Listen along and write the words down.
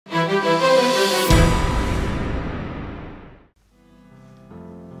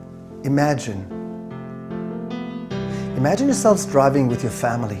Imagine yourselves driving with your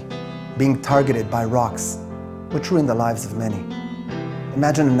family, being targeted by rocks, which ruin the lives of many.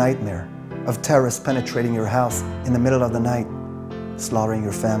 Imagine a nightmare of terrorists penetrating your house in the middle of the night, slaughtering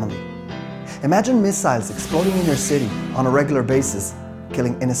your family. Imagine missiles exploding in your city on a regular basis,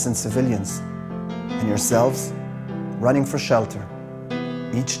 killing innocent civilians, and yourselves running for shelter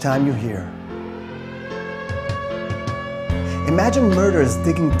each time you hear. Imagine murderers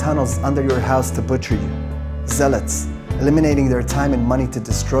digging tunnels under your house to butcher you, zealots eliminating their time and money to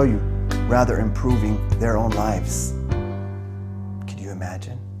destroy you, rather improving their own lives. Can you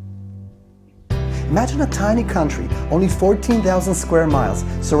imagine? Imagine a tiny country, only 14,000 square miles,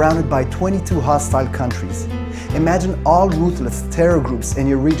 surrounded by 22 hostile countries. Imagine all ruthless terror groups in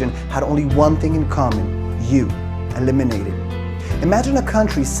your region had only one thing in common: you, eliminated. Imagine a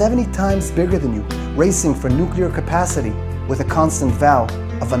country 70 times bigger than you, racing for nuclear capacity with a constant vow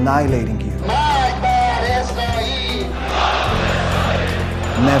of annihilating you.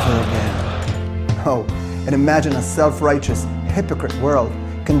 Never again. Oh, and imagine a self-righteous, hypocrite world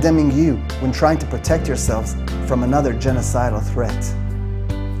condemning you when trying to protect yourselves from another genocidal threat.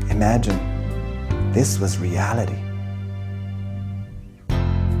 Imagine this was reality.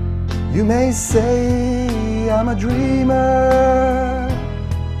 You may say I'm a dreamer,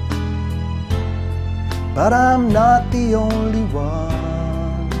 but I'm not the only one.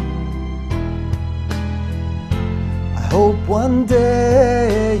 I hope one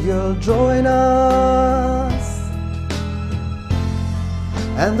day you'll join us,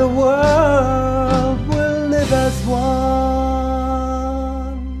 and the world will live as one.